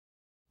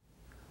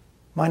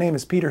My name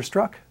is Peter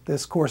Struck.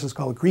 This course is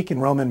called Greek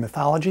and Roman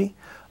Mythology.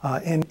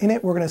 And in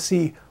it we're going to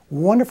see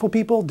wonderful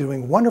people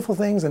doing wonderful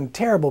things and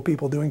terrible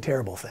people doing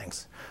terrible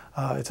things.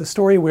 It's a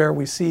story where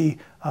we see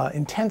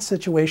intense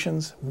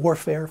situations,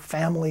 warfare,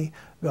 family,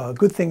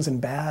 good things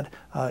and bad,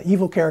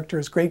 evil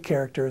characters, great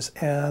characters,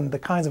 and the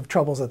kinds of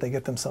troubles that they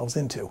get themselves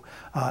into,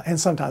 and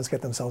sometimes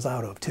get themselves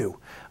out of too.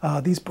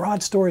 These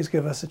broad stories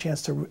give us a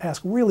chance to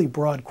ask really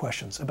broad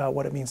questions about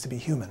what it means to be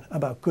human,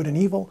 about good and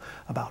evil,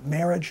 about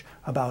marriage,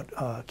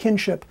 about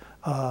kinship,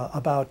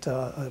 about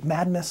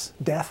madness,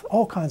 death.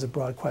 All kinds of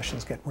broad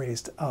questions get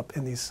raised up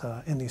in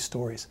these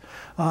stories.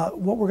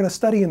 What we're going to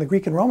study in the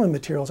Greek and Roman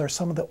materials are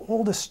some of the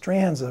oldest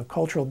strands of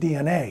cultural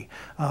DNA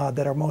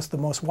that are the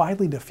most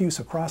widely diffuse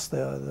across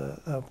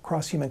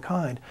across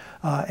humankind.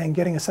 And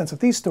getting a sense of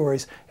these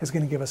stories is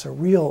going to give us a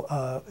real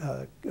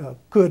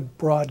good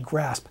broad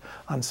grasp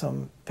on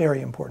some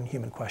very important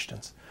human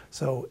questions.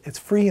 So it's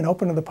free and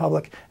open to the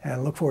public, and I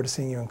look forward to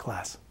seeing you in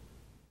class.